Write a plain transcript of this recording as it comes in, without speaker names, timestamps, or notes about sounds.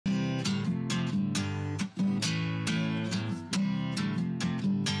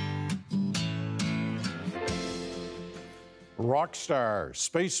Rock star,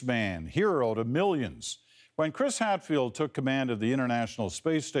 spaceman, hero to millions. When Chris Hadfield took command of the International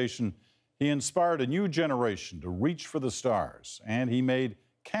Space Station, he inspired a new generation to reach for the stars, and he made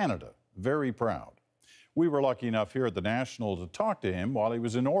Canada very proud. We were lucky enough here at the National to talk to him while he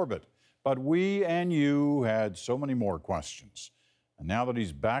was in orbit, but we and you had so many more questions. And now that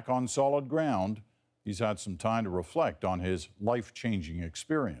he's back on solid ground, he's had some time to reflect on his life-changing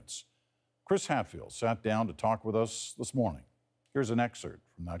experience. Chris Hadfield sat down to talk with us this morning. Here's an excerpt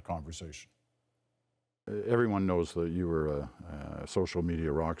from that conversation. Everyone knows that you were a social media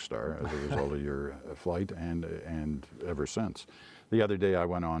rock star as a result of your flight and ever since. The other day I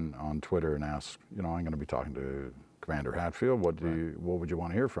went on Twitter and asked, I'm going to be talking to Commander Hadfield, what would you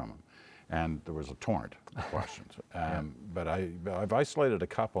want to hear from him? And there was a torrent of questions. But I've isolated a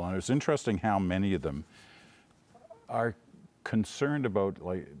couple, and it's interesting how many of them are concerned about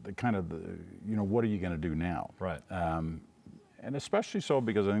what are you going to do now? Right. And especially so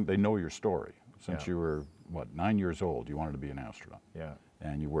because I think they know your story. Since you were, 9 years old, you wanted to be an astronaut. Yeah.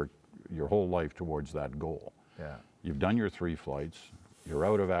 And you worked your whole life towards that goal. Yeah. You've done your 3 flights. You're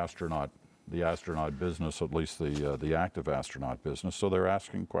out of the astronaut business, at least the active astronaut business. So they're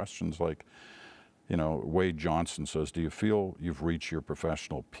asking questions like, Wade Johnson says, do you feel you've reached your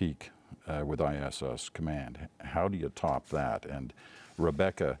professional peak with ISS Command? How do you top that? And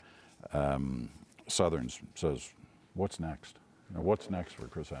Rebecca Southerns says, what's next? What's next for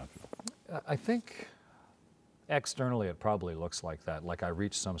Chris Hadfield? I think externally it probably looks like that, like I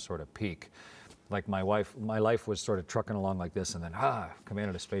reached some sort of peak. Like my life was sort of trucking along like this, and then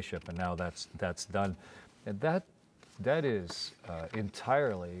commanded a spaceship, and now that's done. And that is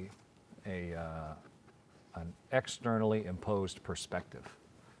entirely an externally imposed perspective.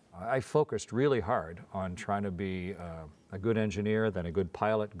 I focused really hard on trying to be a good engineer, then a good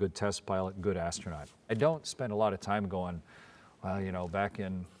pilot, good test pilot, good astronaut. I don't spend a lot of time going, well, back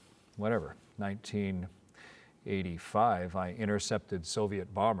in, 1985, I intercepted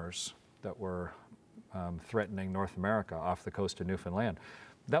Soviet bombers that were threatening North America off the coast of Newfoundland.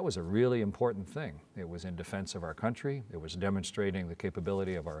 That was a really important thing. It was in defense of our country. It was demonstrating the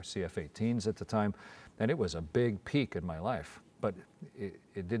capability of our CF-18s at the time, and it was a big peak in my life. But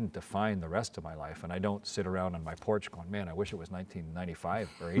it didn't define the rest of my life, and I don't sit around on my porch going, man, I wish it was 1995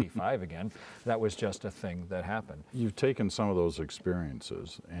 or 85 again. That was just a thing that happened. You've taken some of those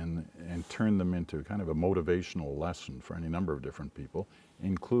experiences and turned them into kind of a motivational lesson for any number of different people,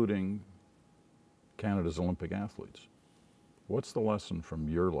 including Canada's Olympic athletes. What's the lesson from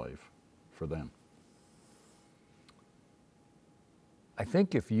your life for them? I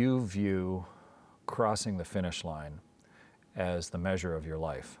think if you view crossing the finish line as the measure of your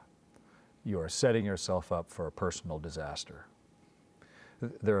life, you are setting yourself up for a personal disaster.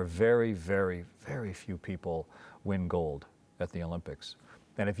 There are very, very, very few people win gold at the Olympics.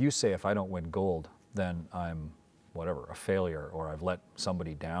 And if you say, if I don't win gold, then I'm, a failure, or I've let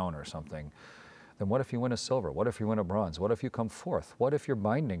somebody down or something, then what if you win a silver? What if you win a bronze? What if you come fourth? What if your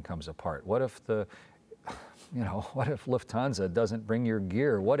binding comes apart? What if what if Lufthansa doesn't bring your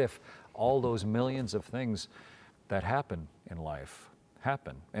gear? What if all those millions of things that happen in life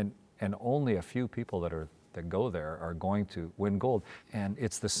happen, and only a few people that go there are going to win gold? And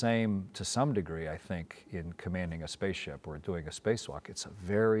it's the same to some degree, I think, in commanding a spaceship or doing a spacewalk. It's a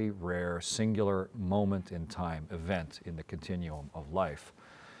very rare, singular moment in time event in the continuum of life,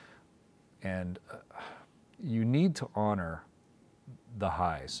 and you need to honor the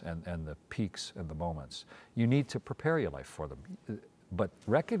highs and the peaks and the moments. You need to prepare your life for them. But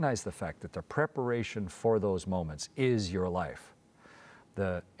recognize the fact that the preparation for those moments is your life.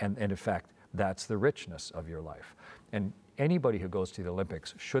 And in fact, that's the richness of your life. And anybody who goes to the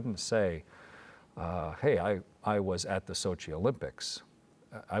Olympics shouldn't say, hey, I was at the Sochi Olympics.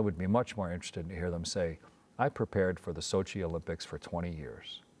 I would be much more interested to hear them say, I prepared for the Sochi Olympics for 20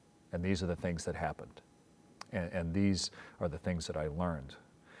 years. And these are the things that happened. And these are the things that I learned.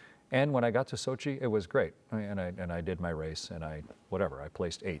 And when I got to Sochi, it was great. And I did my race, and I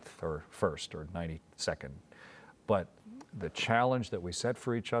placed 8th or 1st or 92nd. But the challenge that we set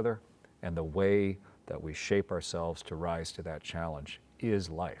for each other and the way that we shape ourselves to rise to that challenge is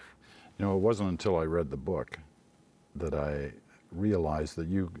life. It wasn't until I read the book that I realized that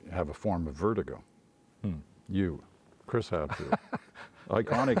you have a form of vertigo. You, Chris Hadfield,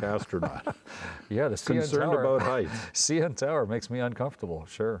 iconic astronaut. Yeah, the CN concerned Tower. About heights. CN Tower makes me uncomfortable,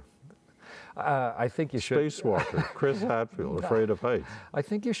 sure. I think you should. Spacewalker, Chris Hadfield, afraid of heights. I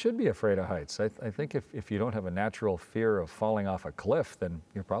think you should be afraid of heights. I think if you don't have a natural fear of falling off a cliff, then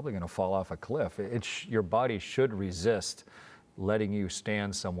you're probably going to fall off a cliff. Your body should resist letting you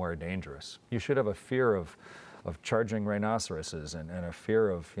stand somewhere dangerous. You should have a fear of of charging rhinoceroses and a fear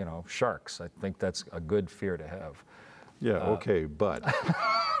of, you know, sharks. I think that's a good fear to have. Yeah, okay, but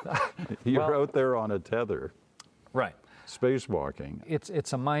you're out there on a tether. Right. Spacewalking.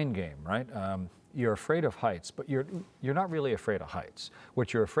 It's a mind game, right? You're afraid of heights, but you're not really afraid of heights.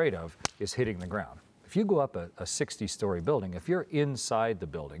 What you're afraid of is hitting the ground. If you go up a 60-story building, if you're inside the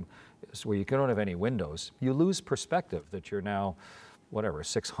building, where you don't have any windows, you lose perspective that you're now, whatever,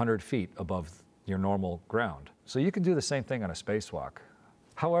 600 feet above your normal ground. So you can do the same thing on a spacewalk.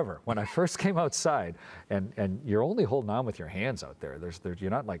 However, when I first came outside, and you're only holding on with your hands out there,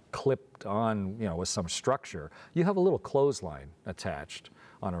 you're not like clipped on, you know, with some structure. You have a little clothesline attached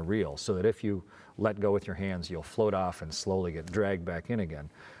on a reel so that if you let go with your hands, you'll float off and slowly get dragged back in again.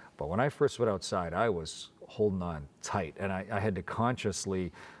 But when I first went outside, I was holding on tight, and I had to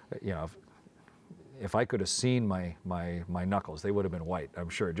consciously, you know, if I could have seen my knuckles, they would have been white, I'm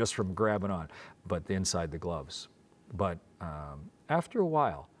sure, just from grabbing on, but inside the gloves. But after a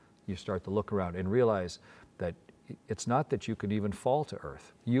while, you start to look around and realize that it's not that you can even fall to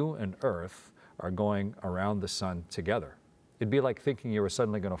Earth. You and Earth are going around the sun together. It'd be like thinking you were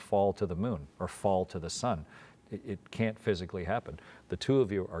suddenly going to fall to the moon or fall to the sun. It can't physically happen. The two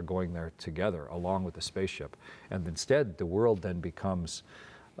of you are going there together along with the spaceship. And instead, the world then becomes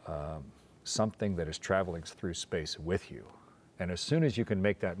something that is traveling through space with you. And as soon as you can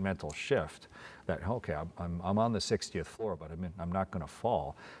make that mental shift, that, okay, I'm on the 60th floor, but I'm not going to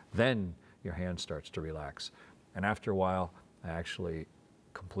fall, then your hand starts to relax. And after a while, I actually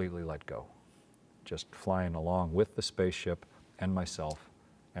completely let go, just flying along with the spaceship and myself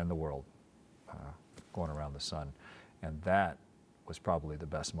and the world, going around the sun. And that was probably the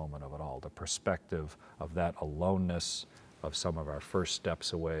best moment of it all, the perspective of that aloneness of some of our first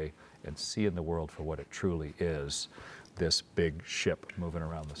steps away and seeing the world for what it truly is, this big ship moving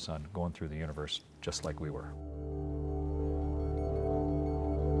around the sun, going through the universe just like we were.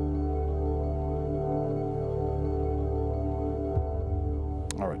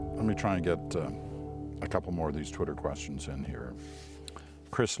 All right, let me try and get a couple more of these Twitter questions in here.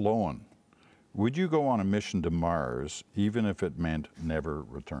 Chris Lowen, would you go on a mission to Mars even if it meant never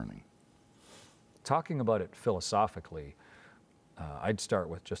returning? Talking about it philosophically, I'd start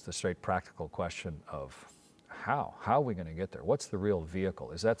with just the straight practical question of how are we going to get there? What's the real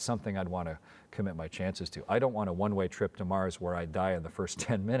vehicle? Is that something I'd want to commit my chances to? I don't want a one-way trip to Mars where I die in the first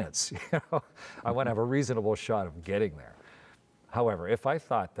 10 minutes. You know? I want to have a reasonable shot of getting there. However, if I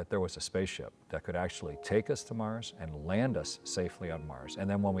thought that there was a spaceship that could actually take us to Mars and land us safely on Mars, and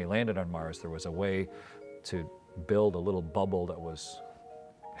then when we landed on Mars, there was a way to build a little bubble that was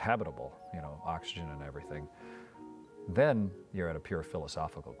habitable, you know, oxygen and everything, then you're at a pure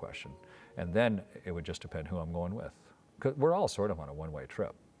philosophical question. And then it would just depend who I'm going with. 'Cause we're all sort of on a one-way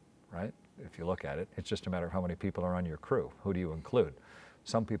trip, right? If you look at it, it's just a matter of how many people are on your crew. Who do you include?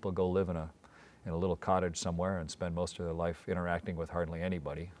 Some people go live in a little cottage somewhere and spend most of their life interacting with hardly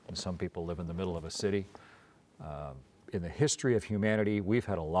anybody. And some people live in the middle of a city. In the history of humanity, we've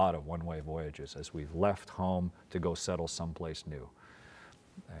had a lot of one-way voyages as we've left home to go settle someplace new.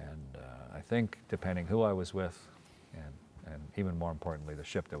 And I think depending who I was with, and even more importantly, the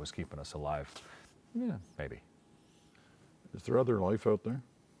ship that was keeping us alive, yeah, maybe. Is there other life out there?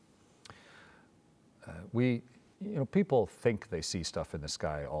 You know, people think they see stuff in the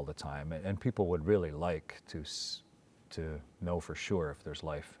sky all the time, and people would really like to know for sure if there's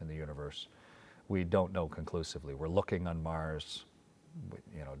life in the universe. We don't know conclusively. We're looking on Mars,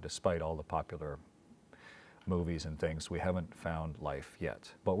 you know, despite all the popular movies and things, we haven't found life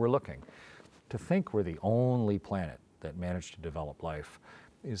yet, but we're looking. To think we're the only planet that managed to develop life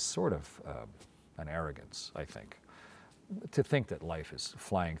is sort of an arrogance, I think. To think that life is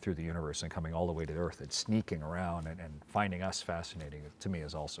flying through the universe and coming all the way to Earth and sneaking around and finding us fascinating, to me,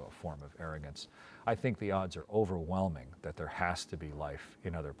 is also a form of arrogance. I think the odds are overwhelming that there has to be life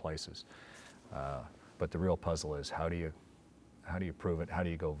in other places. But the real puzzle is how do you prove it? How do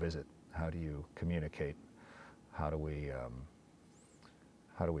you go visit? How do you communicate? How do we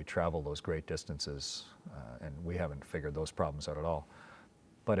travel those great distances? And we haven't figured those problems out at all.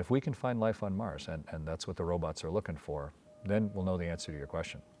 But if we can find life on Mars, and that's what the robots are looking for, then we'll know the answer to your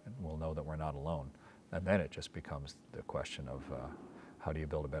question. And we'll know that we're not alone. And then it just becomes the question of how do you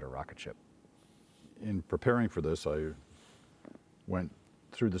build a better rocket ship? In preparing for this, I went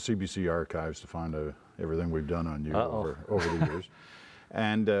through the CBC archives to find out everything we've done on you over the years.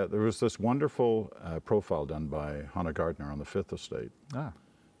 And there was this wonderful profile done by Hannah Gardner on the Fifth Estate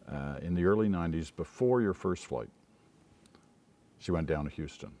in the early 90s, before your first flight. She went down to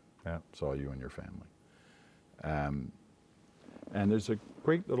Houston, saw you and your family. And there's a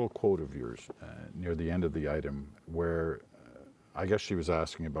great little quote of yours near the end of the item where I guess she was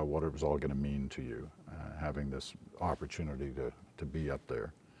asking about what it was all going to mean to you, having this opportunity to be up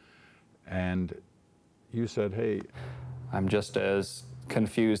there. And you said, hey, I'm just as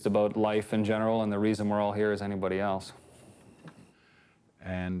confused about life in general and the reason we're all here as anybody else.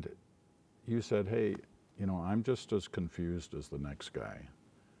 And you said, hey, you know, I'm just as confused as the next guy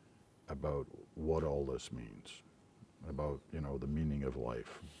about what all this means, about, you know, the meaning of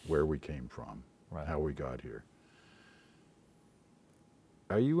life, where we came from, Right. how we got here.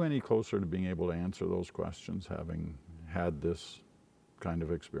 Are you any closer to being able to answer those questions, having had this kind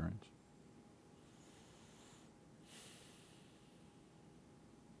of experience?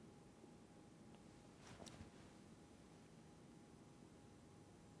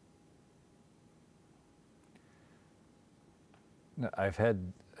 I've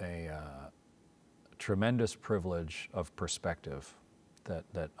had a tremendous privilege of perspective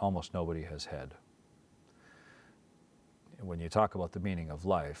that almost nobody has had. When you talk about the meaning of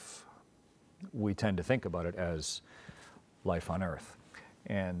life, we tend to think about it as life on Earth.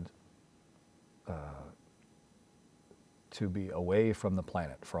 And to be away from the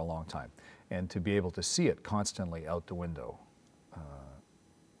planet for a long time and to be able to see it constantly out the window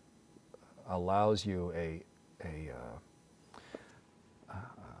allows you a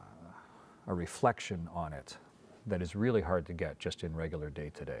reflection on it that is really hard to get just in regular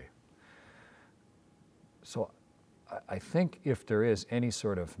day-to-day. So I think if there is any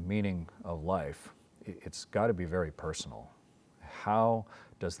sort of meaning of life, it's got to be very personal. How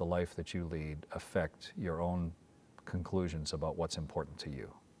does the life that you lead affect your own conclusions about what's important to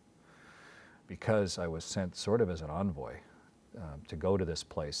you? Because I was sent sort of as an envoy to go to this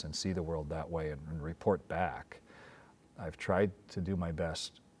place and see the world that way and report back, I've tried to do my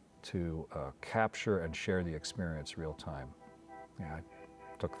best to capture and share the experience real time. Yeah, I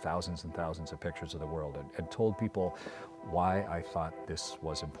took thousands and thousands of pictures of the world and told people why I thought this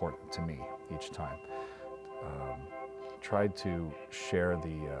was important to me each time. Tried to share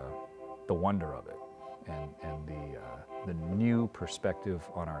the wonder of it and the new perspective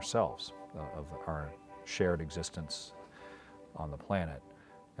on ourselves, of our shared existence on the planet.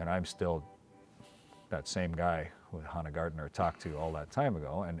 And I'm still that same guy who Hannah Gardner talked to all that time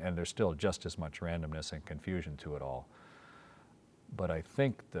ago, and there's still just as much randomness and confusion to it all. But I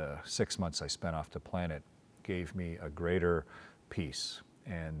think the 6 months I spent off the planet gave me a greater peace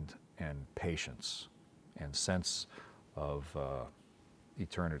and patience and sense of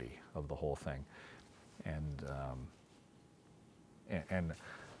eternity of the whole thing, and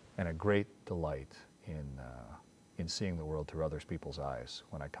a great delight in seeing the world through other people's eyes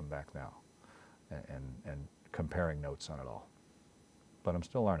when I come back now, and comparing notes on it all. But I'm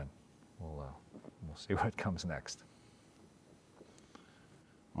still learning. We'll see what comes next.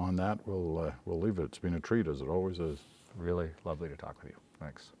 On that, we'll leave it. It's been a treat, as it always is. Really lovely to talk with you.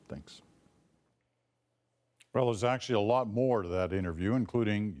 Thanks. Thanks. Well, there's actually a lot more to that interview,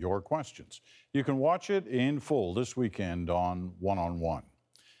 including your questions. You can watch it in full this weekend on One-on-One.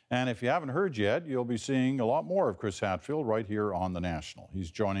 And if you haven't heard yet, you'll be seeing a lot more of Chris Hadfield right here on The National. He's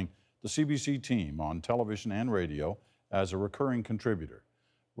joining the CBC team on television and radio as a recurring contributor.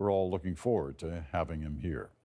 We're all looking forward to having him here.